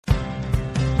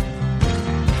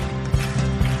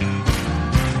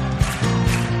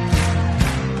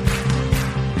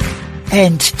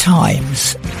end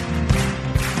times.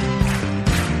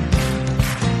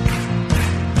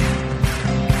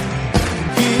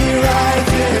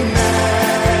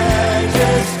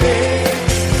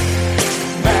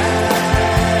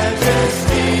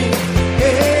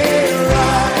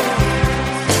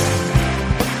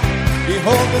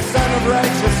 Behold the Son of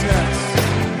Righteousness.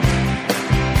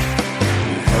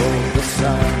 Behold the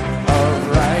Son of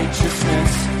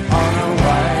Righteousness. On a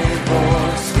white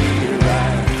horse he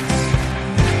rides.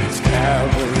 His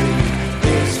cavalry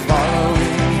is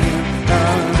following him,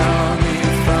 an army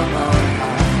from on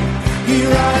high. He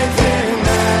rides in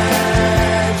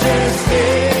majesty,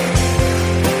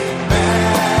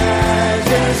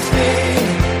 majesty.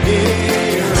 He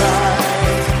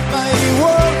rides, mighty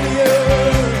warrior.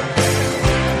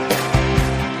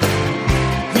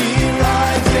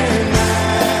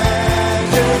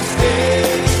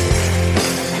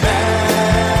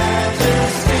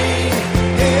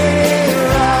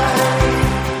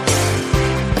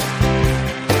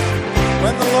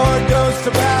 To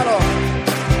battle,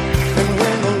 and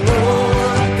when the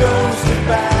Lord goes to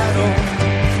battle,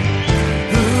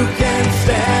 who can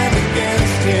stand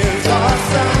against his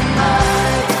awesome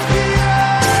might?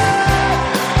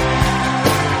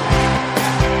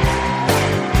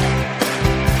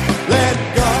 Let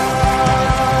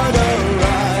God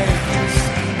arise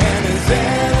and his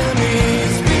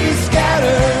enemies be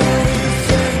scattered. We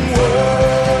sing, whoa.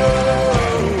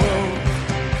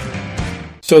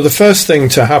 So the first thing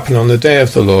to happen on the day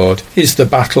of the Lord is the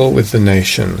battle with the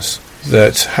nations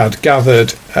that had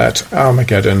gathered at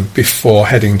Armageddon before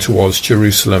heading towards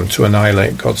Jerusalem to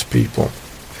annihilate God's people.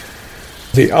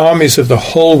 The armies of the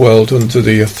whole world under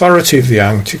the authority of the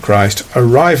Antichrist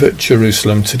arrive at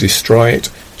Jerusalem to destroy it.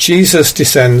 Jesus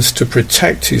descends to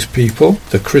protect his people,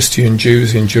 the Christian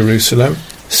Jews in Jerusalem.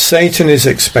 Satan is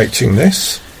expecting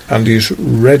this and is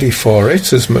ready for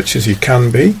it as much as he can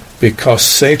be, because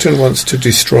Satan wants to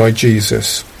destroy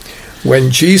Jesus. When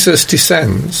Jesus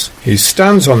descends, he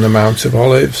stands on the Mount of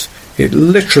Olives. It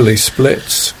literally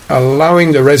splits,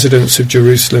 allowing the residents of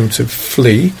Jerusalem to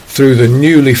flee through the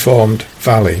newly formed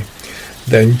valley.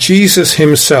 Then Jesus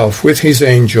himself, with his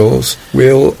angels,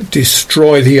 will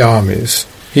destroy the armies.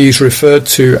 He is referred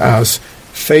to as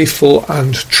faithful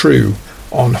and true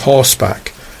on horseback,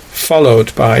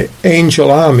 followed by angel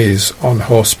armies on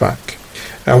horseback.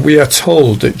 And we are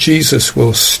told that Jesus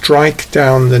will strike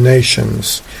down the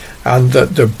nations and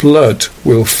that the blood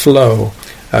will flow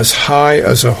as high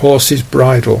as a horse's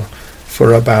bridle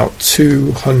for about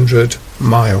 200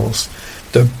 miles.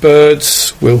 The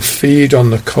birds will feed on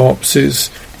the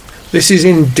corpses. This is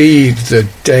indeed the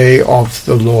day of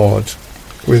the Lord,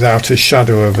 without a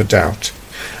shadow of a doubt.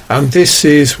 And this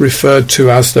is referred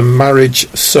to as the marriage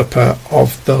supper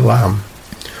of the Lamb,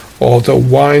 or the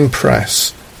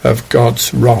winepress of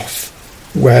God's wrath,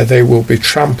 where they will be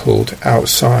trampled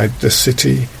outside the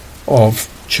city of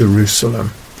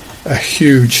Jerusalem. A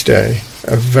huge day,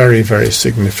 a very, very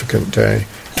significant day,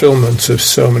 fulfillment of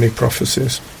so many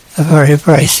prophecies. A very,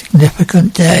 very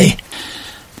significant day.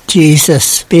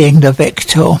 Jesus being the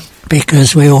victor,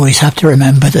 because we always have to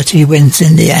remember that he wins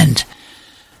in the end.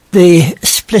 The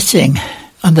splitting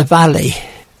and the valley,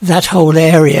 that whole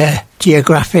area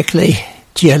geographically,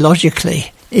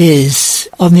 geologically, is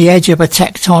on the edge of a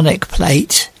tectonic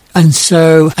plate, and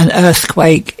so an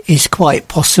earthquake is quite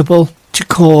possible to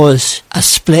cause a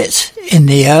split in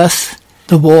the earth,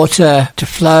 the water to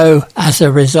flow as a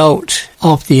result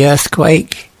of the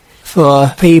earthquake,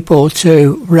 for people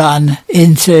to run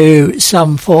into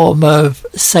some form of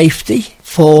safety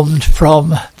formed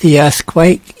from the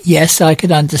earthquake. Yes, I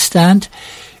can understand.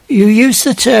 You use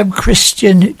the term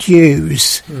Christian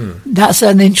Jews. That's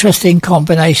an interesting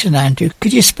combination, Andrew.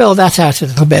 Could you spell that out a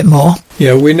little bit more?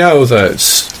 Yeah, we know that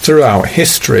throughout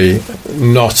history,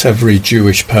 not every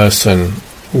Jewish person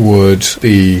would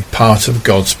be part of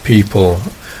God's people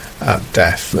at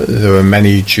death. There were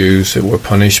many Jews that were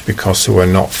punished because they were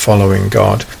not following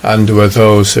God, and there were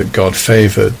those that God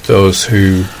favoured, those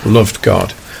who loved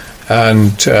God.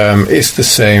 And it's the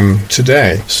same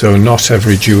today. So not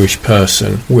every Jewish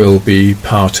person will be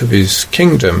part of his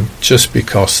kingdom just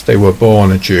because they were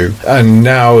born a Jew. And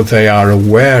now they are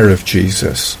aware of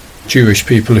Jesus. Jewish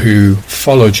people who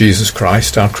follow Jesus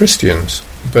Christ are Christians,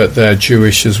 but they're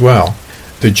Jewish as well.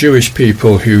 The Jewish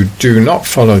people who do not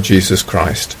follow Jesus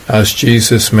Christ, as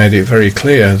Jesus made it very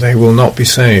clear, they will not be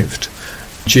saved.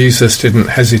 Jesus didn't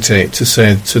hesitate to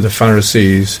say to the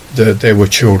Pharisees that they were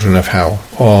children of hell,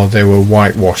 or they were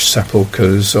whitewashed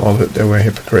sepulchres, or that they were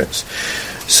hypocrites.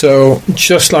 So,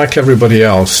 just like everybody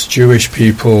else, Jewish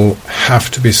people have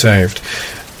to be saved.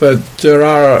 But there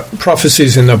are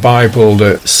prophecies in the Bible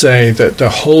that say that the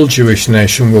whole Jewish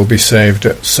nation will be saved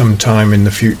at some time in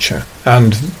the future.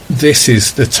 And this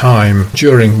is the time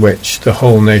during which the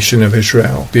whole nation of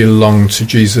Israel belong to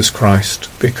Jesus Christ,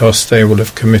 because they will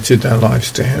have committed their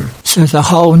lives to him. So the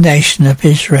whole nation of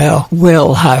Israel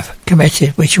will have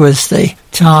committed, which was the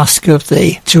task of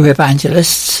the two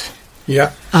evangelists.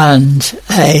 Yeah. And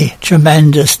a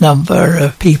tremendous number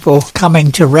of people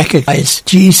coming to recognize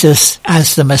Jesus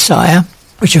as the Messiah,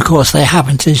 which of course they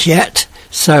haven't as yet.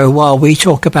 So while we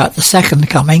talk about the second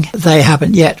coming, they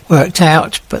haven't yet worked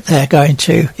out, but they're going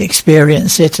to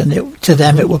experience it, and to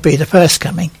them it will be the first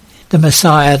coming. The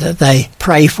Messiah that they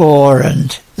pray for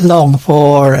and long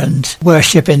for and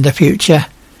worship in the future,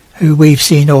 who we've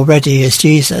seen already as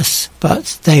Jesus,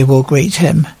 but they will greet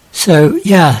him. So,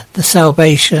 yeah, the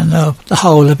salvation of the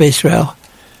whole of Israel.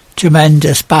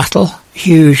 Tremendous battle,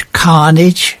 huge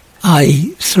carnage.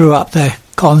 I threw up the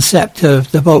concept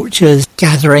of the vultures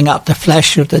gathering up the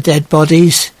flesh of the dead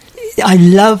bodies. I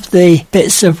love the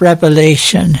bits of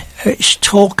Revelation which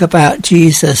talk about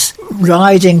Jesus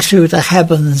riding through the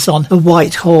heavens on the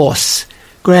white horse.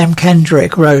 Graham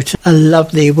Kendrick wrote a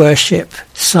lovely worship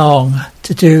song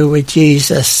to do with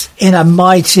Jesus in a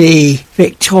mighty,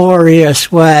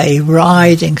 victorious way,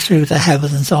 riding through the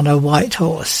heavens on a white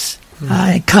horse.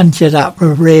 I conjured up a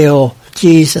real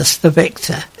Jesus, the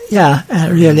victor. Yeah,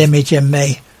 a real image in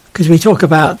me. Because we talk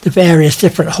about the various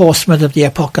different horsemen of the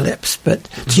apocalypse, but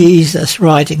Jesus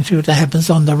riding through the heavens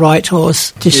on the white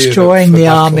horse, destroying the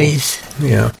armies.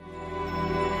 Yeah.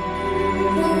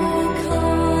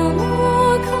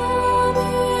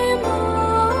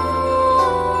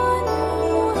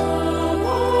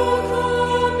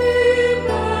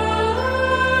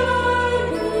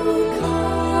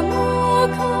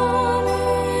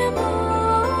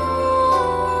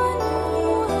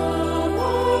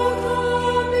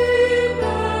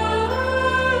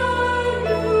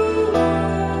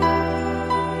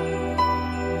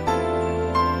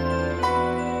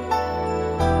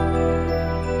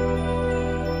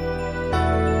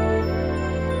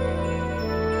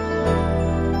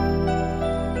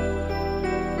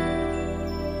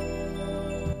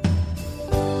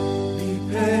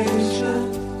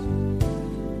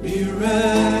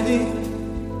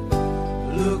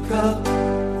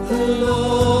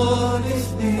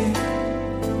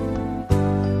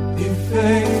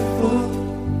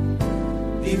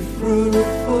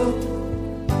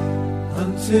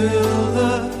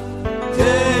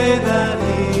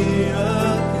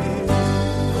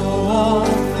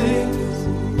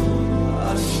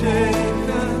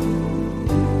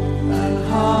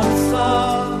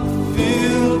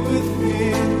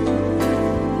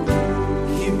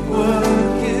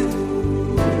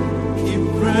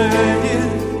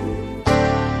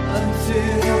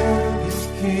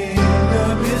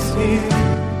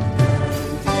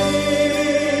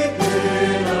 Deep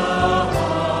in our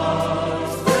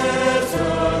hearts there's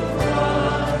a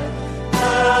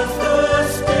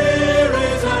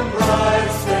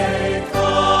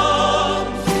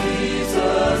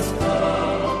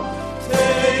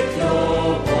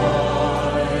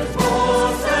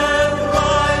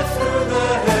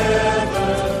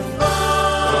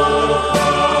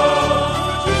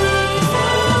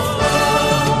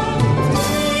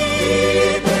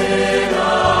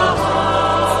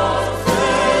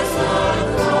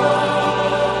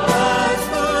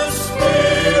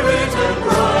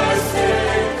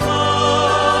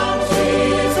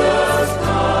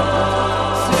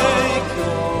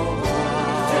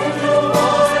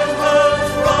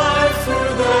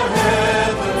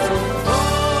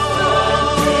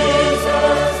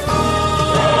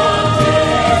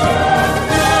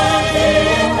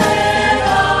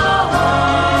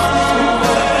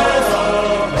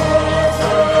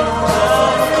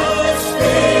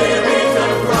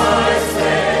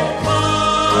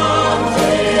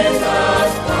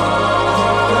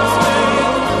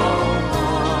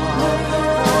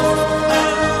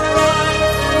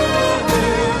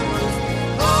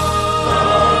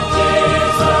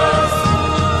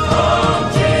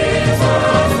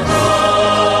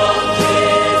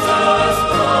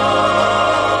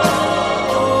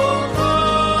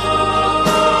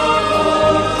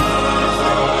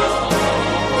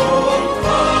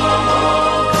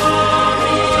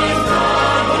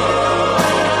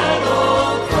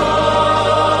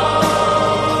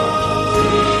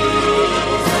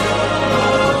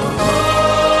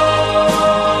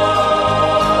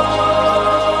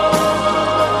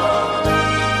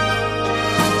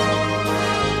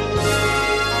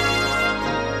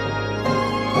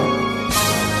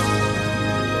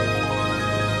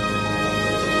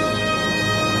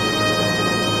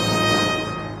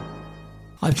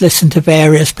I've listened to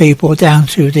various people down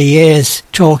through the years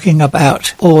talking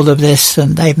about all of this,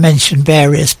 and they've mentioned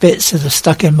various bits that have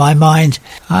stuck in my mind.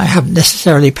 I haven't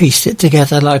necessarily pieced it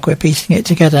together like we're piecing it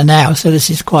together now, so this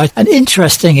is quite an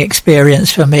interesting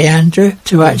experience for me, Andrew,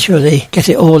 to actually get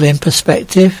it all in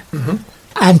perspective.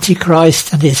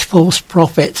 Antichrist and his false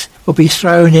prophet will be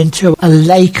thrown into a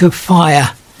lake of fire.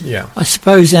 Yeah. I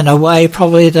suppose in a way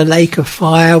probably the lake of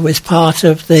fire was part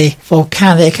of the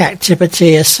volcanic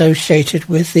activity associated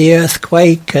with the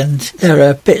earthquake, and there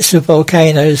are bits of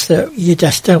volcanoes that you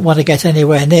just don't want to get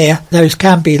anywhere near. Those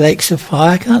can be lakes of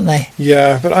fire, can't they?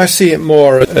 Yeah, but I see it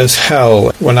more as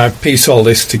hell. When I piece all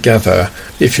this together,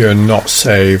 if you're not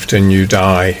saved and you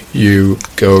die, you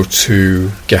go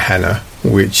to Gehenna,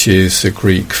 which is the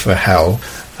Greek for hell,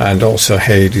 and also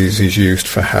Hades is used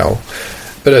for hell.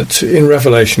 But in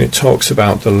Revelation it talks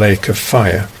about the lake of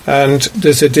fire. And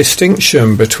there's a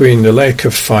distinction between the lake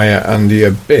of fire and the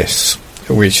abyss,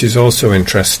 which is also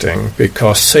interesting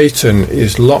because Satan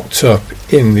is locked up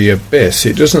in the abyss.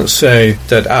 It doesn't say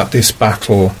that at this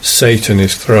battle Satan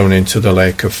is thrown into the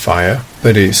lake of fire,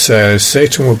 but it says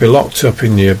Satan will be locked up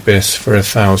in the abyss for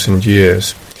 1,000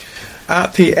 years.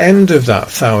 At the end of that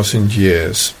 1,000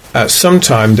 years, at some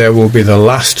time there will be the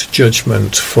last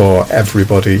judgment for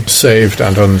everybody, saved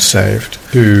and unsaved,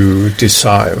 who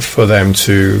decide for them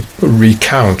to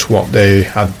recount what they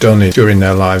had done during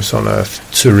their lives on earth,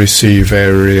 to receive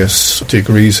various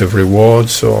degrees of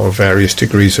rewards or various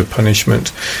degrees of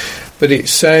punishment. But it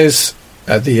says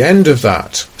at the end of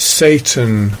that,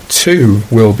 Satan too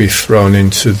will be thrown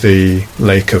into the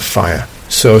lake of fire.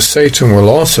 So Satan will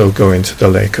also go into the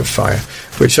lake of fire,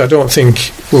 which I don't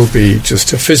think will be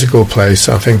just a physical place.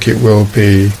 I think it will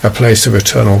be a place of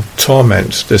eternal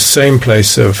torment, the same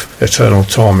place of eternal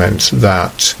torment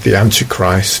that the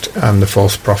Antichrist and the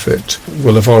false prophet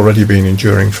will have already been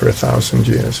enduring for 1,000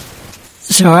 years.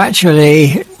 So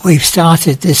actually, we've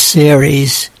started this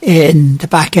series in the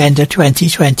back end of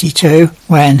 2022,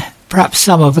 when perhaps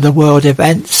some of the world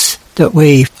events that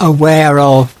we're aware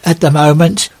of at the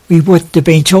moment, we wouldn't have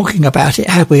been talking about it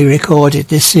had we recorded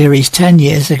this series 10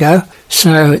 years ago.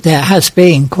 So there has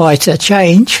been quite a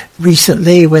change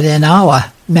recently within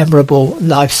our memorable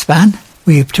lifespan.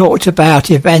 We've talked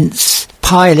about events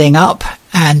piling up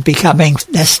and becoming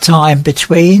less time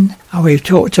between. And we've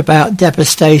talked about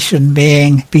devastation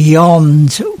being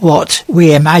beyond what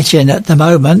we imagine at the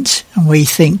moment. And we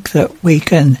think that we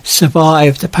can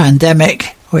survive the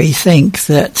pandemic. We think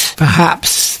that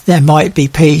perhaps there might be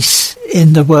peace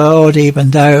in the world,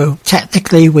 even though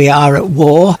technically we are at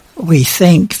war. We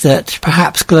think that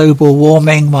perhaps global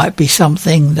warming might be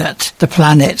something that the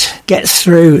planet gets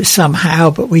through somehow,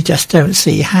 but we just don't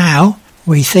see how.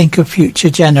 We think of future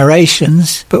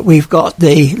generations, but we've got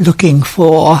the looking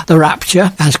for the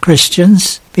rapture as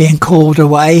Christians, being called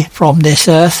away from this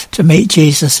earth to meet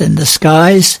Jesus in the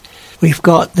skies. We've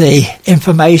got the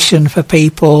information for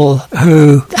people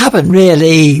who haven't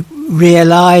really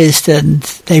realised and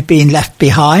they've been left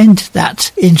behind.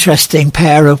 That interesting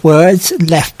pair of words,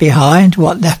 left behind,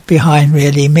 what left behind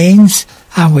really means.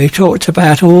 And we've talked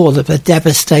about all of the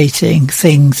devastating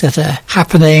things that are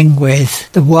happening with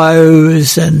the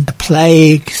woes and the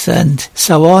plagues and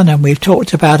so on. And we've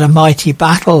talked about a mighty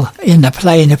battle in the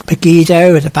plain of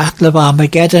Megiddo, the Battle of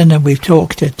Armageddon. And we've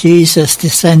talked of Jesus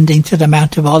descending to the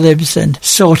Mount of Olives and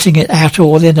sorting it out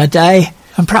all in a day.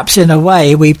 And perhaps in a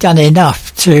way we've done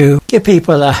enough to give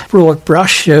people a broad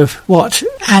brush of what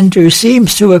Andrew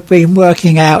seems to have been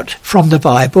working out from the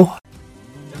Bible.